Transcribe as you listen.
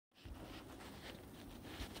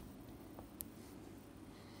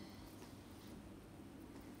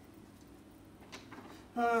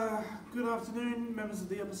Good afternoon, members of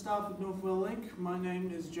the upper staff of Northwell Inc. My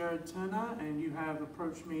name is Jared Turner, and you have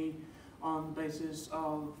approached me on the basis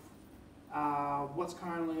of what's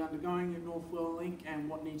currently undergoing at Northwell Inc. and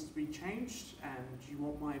what needs to be changed, and you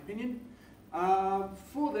want my opinion.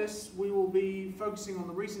 For this, we will be focusing on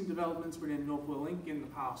the recent developments within Northwell Inc. in the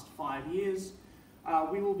past 5 years.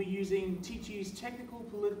 We will be using TT's Technical,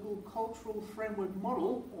 Political, Cultural Framework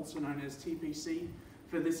Model, also known as TPC,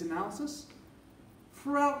 for this analysis.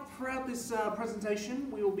 Throughout this presentation,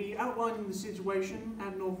 we will be outlining the situation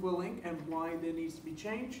at Northwell Inc. and why there needs to be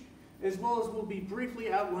change, as well as we'll be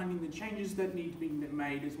briefly outlining the changes that need to be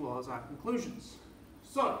made, as well as our conclusions.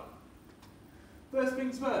 So, first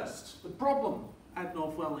things first, the problem at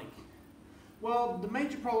Northwell Inc. Well, the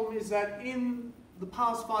major problem is that in the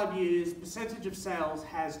past 5 years, percentage of sales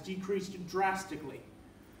has decreased drastically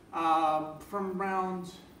from around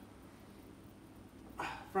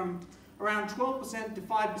 12% to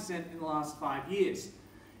 5% in the last 5 years.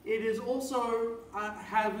 It is also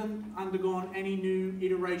haven't undergone any new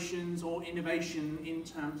iterations or innovation in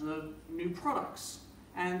terms of new products.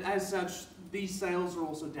 And as such, these sales are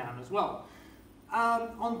also down as well.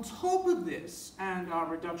 On top of this and our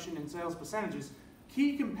reduction in sales percentages,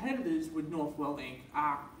 key competitors with Northwell Inc.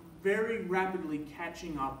 are very rapidly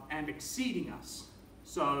catching up and exceeding us.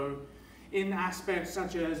 So in aspects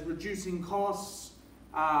such as reducing costs,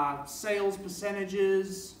 sales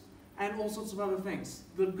percentages, and all sorts of other things.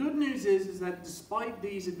 The good news is that despite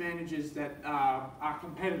these advantages that our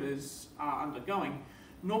competitors are undergoing,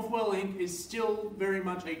 Northwell Inc. is still very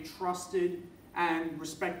much a trusted and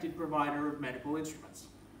respected provider of medical instruments.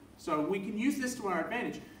 So we can use this to our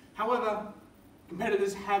advantage. However,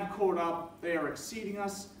 competitors have caught up, they are exceeding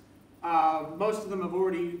us. Most of them have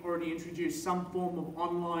already introduced some form of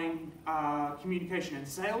online communication and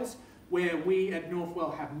sales, where we at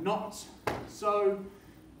Northwell have not. So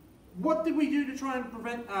what did we do to try and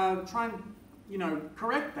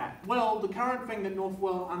correct that? Well, the current thing that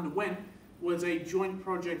Northwell underwent was a joint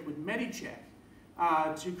project with Medicheck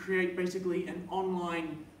to create basically an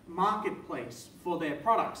online marketplace for their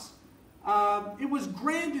products. It was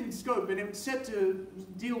grand in scope, and it was set to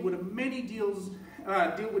deal with many of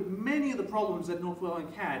the problems that Northwell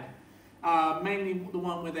Inc. had, mainly the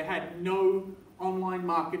one where they had no online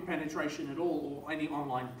market penetration at all, or any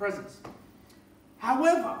online presence.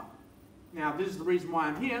 However, now this is the reason why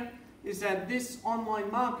I'm here, is that this online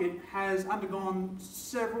market has undergone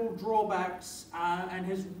several drawbacks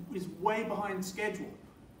and is way behind schedule.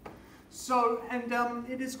 So,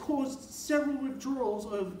 it has caused several withdrawals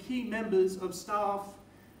of key members of staff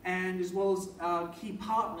and as well as key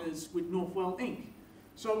partners with Northwell Inc.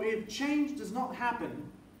 So if change does not happen,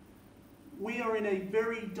 we are in a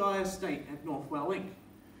very dire state at Northwell Inc.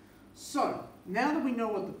 So, now that we know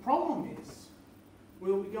what the problem is,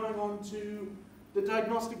 we'll be going on to the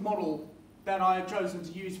diagnostic model that I have chosen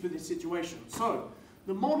to use for this situation. So,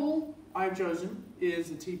 the model I've chosen is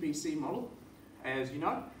the TPC model, as you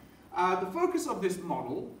know. The focus of this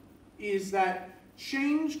model is that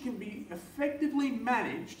change can be effectively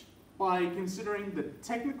managed by considering the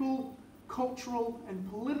technical, cultural, and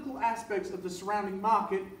political aspects of the surrounding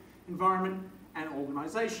market, environment, and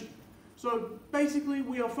organization. So basically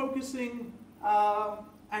we are focusing,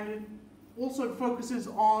 and it also focuses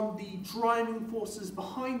on the driving forces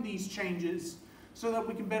behind these changes so that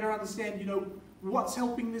we can better understand, what's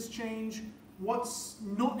helping this change, what's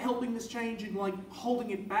not helping this change and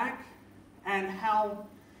holding it back, and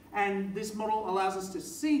this model allows us to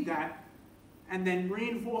see that and then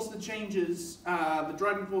reinforce the changes, the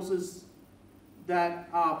driving forces that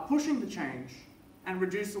are pushing the change, and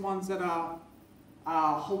reduce the ones that are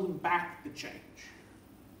holding back the change.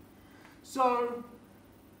 So,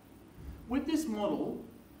 with this model,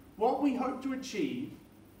 what we hope to achieve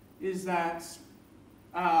is that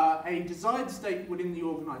a desired state within the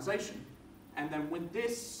organization, and then with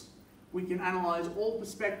this, we can analyze all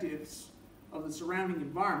perspectives of the surrounding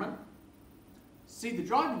environment, see the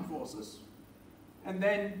driving forces, and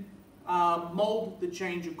then mold the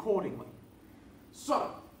change accordingly.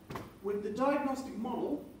 So, with the diagnostic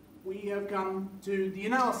model, we have come to the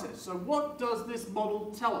analysis. So what does this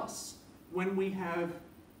model tell us when we have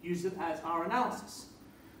used it as our analysis?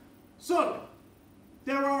 So,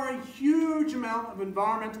 there are a huge amount of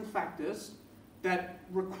environmental factors that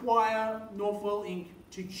require Northwell Inc.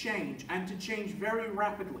 to change, and to change very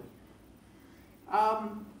rapidly.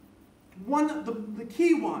 The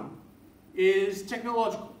key one is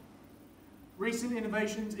technological. Recent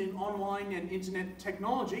innovations in online and internet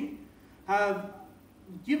technology have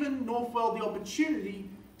given Northwell the opportunity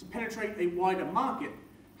to penetrate a wider market.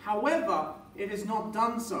 However, it has not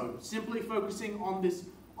done so, simply focusing on this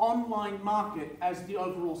online market as the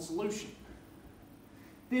overall solution.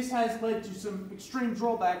 This has led to some extreme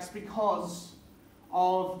drawbacks because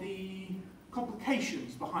of the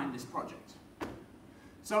complications behind this project.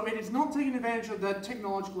 So it is not taking advantage of the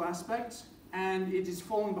technological aspect, and it is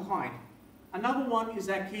falling behind. Another one is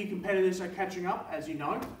that key competitors are catching up, as you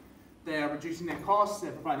know. They are reducing their costs,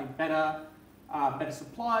 they're providing better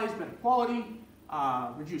supplies, better quality,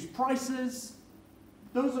 reduced prices.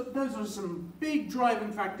 Those are some big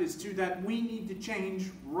driving factors to that we need to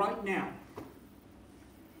change right now.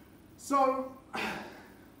 So,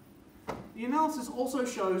 the analysis also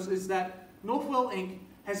shows is that Northwell Inc.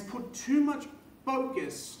 has put too much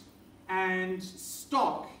focus and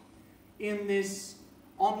stock in this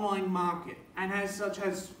online market, and as such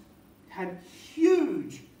has had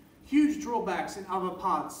huge drawbacks in other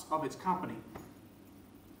parts of its company.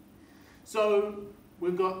 So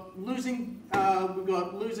we've got losing staff, we've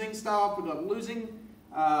got losing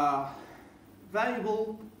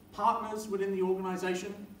valuable partners within the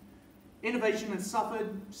organization. Innovation has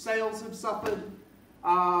suffered, sales have suffered.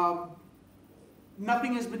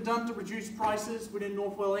 Nothing has been done to reduce prices within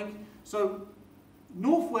Northwell Inc. So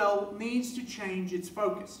Northwell needs to change its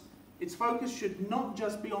focus. Its focus should not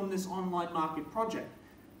just be on this online market project.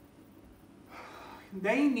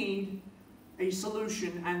 They need a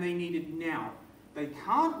solution, and they need it now. They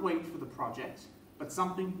can't wait for the project, but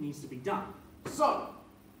something needs to be done. So,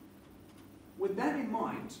 with that in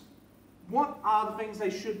mind, what are the things they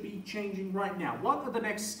should be changing right now? What are the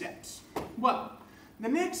next steps? Well, the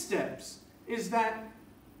next steps is that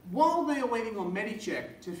while they are waiting on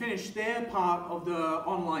Medicheck to finish their part of the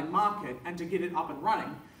online market and to get it up and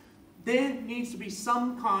running, there needs to be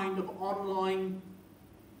some kind of online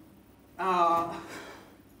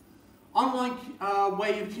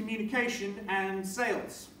way of communication and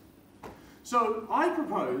sales. So I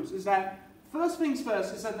propose is that first things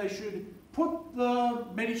first is that they should put the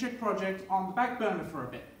Medicheck project on the back burner for a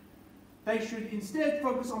bit. They should instead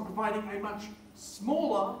focus on providing a much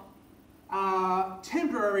smaller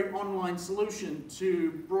temporary online solution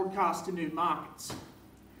to broadcast to new markets.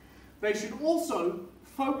 They should also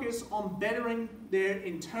focus on bettering their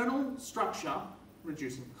internal structure,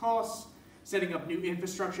 reducing costs, setting up new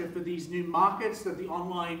infrastructure for these new markets that the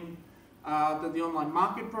online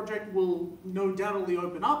market project will no doubtly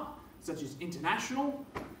open up, such as international,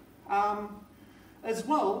 as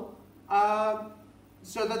well,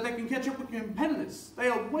 so that they can catch up with competitors. They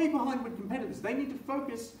are way behind with competitors. They need to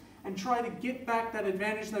focus and try to get back that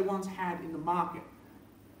advantage they once had in the market.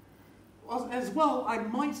 As well, I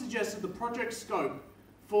might suggest that the project scope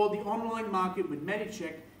for the online market with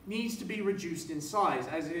Medicheck needs to be reduced in size,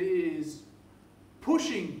 as it is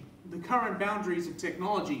pushing the current boundaries of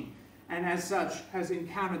technology, and as such has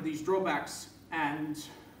encountered these drawbacks and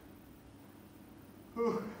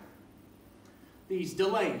these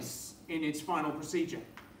delays in its final procedure.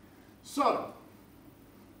 So,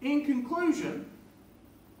 in conclusion,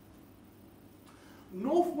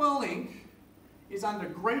 Northwell Inc. is under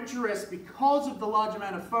great duress because of the large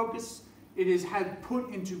amount of focus it has had put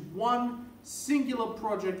into one singular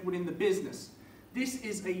project within the business. This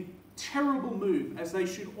is a terrible move, as they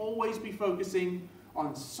should always be focusing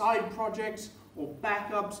on side projects or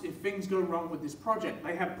backups if things go wrong with this project.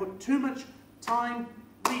 They have put too much time,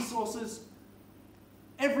 resources,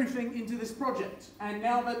 everything into this project, and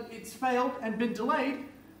now that it's failed and been delayed,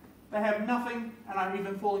 they have nothing and are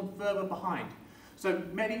even falling further behind. So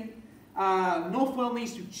Northwell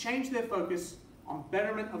needs to change their focus on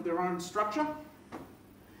betterment of their own structure,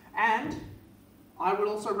 and I would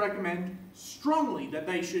also recommend strongly that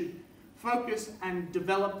they should focus and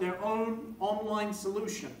develop their own online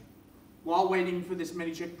solution while waiting for this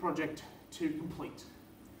Medicheck project to complete.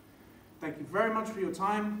 Thank you very much for your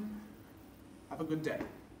time. Have a good day.